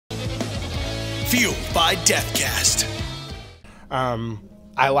Fueled by Deathcast.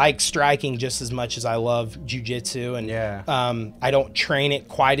 I like striking just as much as I love jiu-jitsu, and I don't train it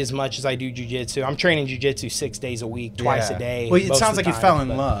quite as much as I do jiu-jitsu. I'm training jiu-jitsu 6 days a week, twice a day. Well, it sounds like you fell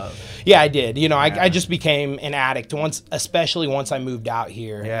in love. Yeah, I did. You know, I just became an addict especially once I moved out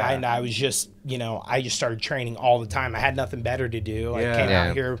here. Yeah. And I was just, you know, I just started training all the time. I had nothing better to do. I came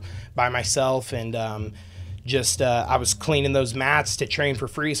out here by myself, and I was cleaning those mats to train for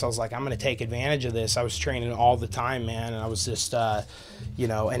free. So I was like, I'm going to take advantage of this. I was training all the time, man. And I was just, you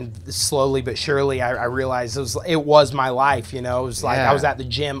know, and slowly but surely I realized it was my life, you know. It was like I was at the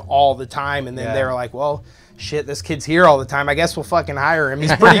gym all the time. And then they were like, well, shit, this kid's here all the time. I guess we'll fucking hire him.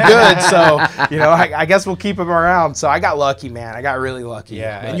 He's pretty good. So, you know, I guess we'll keep him around. So I got lucky, man. I got really lucky.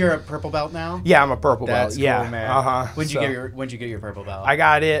 Yeah. And you're a purple belt now? Yeah, I'm a purple belt. That's yeah. cool, man. When'd you get your purple belt? I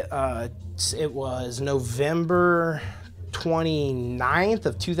got it, it was November 29th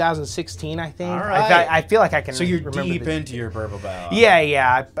of 2016, I think. All right. I feel like I can. So you're remember deep into your purple belt.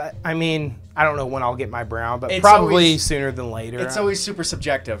 Yeah. I mean, I don't know when I'll get my brown, but probably sooner than later. It's always super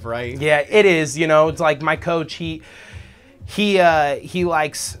subjective, right? Yeah, it is. You know, it's like my coach. He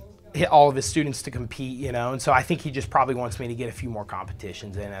likes all of his students to compete, you know, and so I think he just probably wants me to get a few more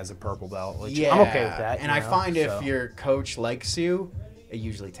competitions in as a purple belt, which I'm okay with that. And I find if your coach likes you, it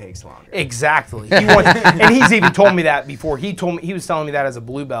usually takes longer. Exactly. And he's even told me that before. He was telling me that as a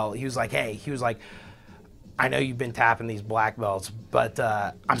blue belt. He was like, hey, I know you've been tapping these black belts, but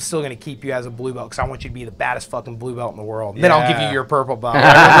I'm still going to keep you as a blue belt because I want you to be the baddest fucking blue belt in the world. Then I'll give you your purple belt. I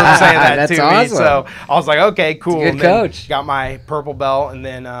remember him saying that That's to awesome. me. So I was like, okay, cool. Good and then coach. got my purple belt, and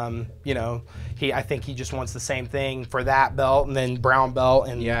then, you know, I think he just wants the same thing for that belt, and then brown belt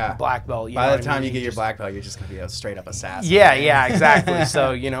and black belt. By the time you get your black belt, you're just going to be a straight up assassin. Yeah, exactly.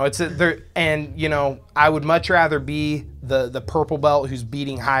 So, you know, and, you know, I would much rather be the purple belt who's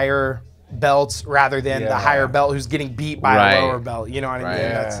beating higher belts rather than the higher belt who's getting beat by a lower belt. You know what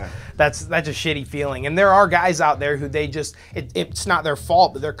I mean? That's a shitty feeling. And there are guys out there who it's not their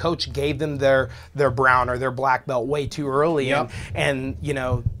fault, but their coach gave them their brown or their black belt way too early. And you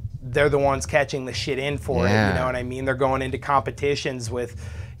know, they're the ones catching the shit in for it. You know what I mean? They're going into competitions with,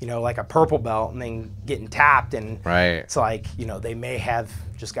 you know, like a purple belt and then getting tapped, and it's like, you know, they may have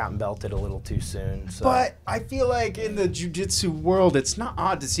just gotten belted a little too soon. So. But I feel like in the jiu-jitsu world, it's not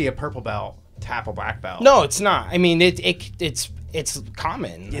odd to see a purple belt tap a black belt. No, it's not. I mean, it's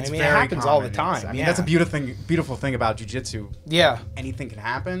common. It's I mean, very it happens common. all the time. I mean, that's a beautiful thing about jiu-jitsu. Yeah. Anything can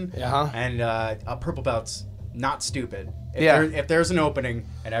happen. And a purple belt's not stupid. If there's an opening,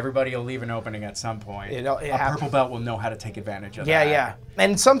 and everybody will leave an opening at some point, a purple belt will know how to take advantage of that. Yeah.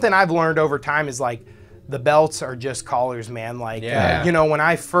 And something I've learned over time is like the belts are just collars, man. Like, you know, when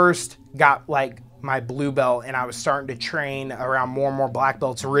I first got like my blue belt and I was starting to train around more and more black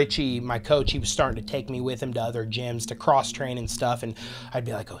belts, Richie, my coach, he was starting to take me with him to other gyms to cross train and stuff. And I'd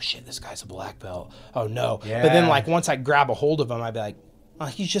be like, oh shit, this guy's a black belt. Oh no. But then like once I grab a hold of him, I'd be like,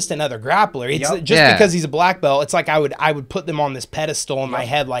 he's just another grappler. It's just because he's a black belt. It's like I would put them on this pedestal in my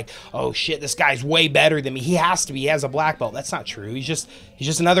head, like, oh shit, this guy's way better than me. He has to be. He has a black belt. That's not true. He's just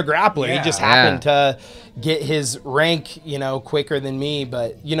another grappler. He just happened to get his rank, you know, quicker than me.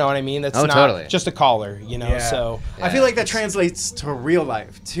 But you know what I mean? That's not just a collar, you know. So I feel like that translates to real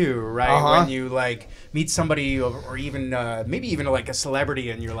life too, right? When you like meet somebody or even maybe even like a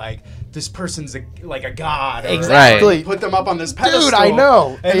celebrity, and you're like, this person's like a god. Exactly. You put them up on this pedestal. Dude, I know.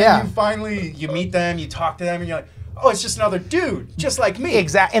 And then you finally meet them, you talk to them, and you're like, oh, it's just another dude, just like me.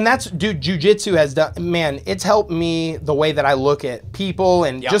 Exactly. And that's, dude, jiu-jitsu has done, man, it's helped me the way that I look at people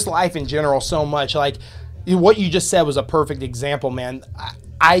and just life in general so much. Like, what you just said was a perfect example, man.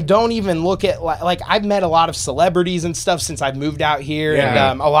 I don't even look at, like I've met a lot of celebrities and stuff since I've moved out here,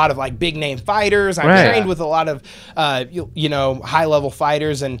 and a lot of like big name fighters. I've trained with a lot of, you know, high level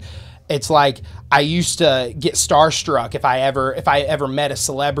fighters, and it's like I used to get starstruck if I ever met a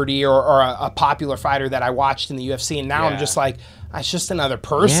celebrity or a popular fighter that I watched in the UFC, and now I'm just like, it's just another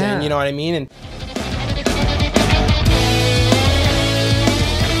person, you know what I mean? And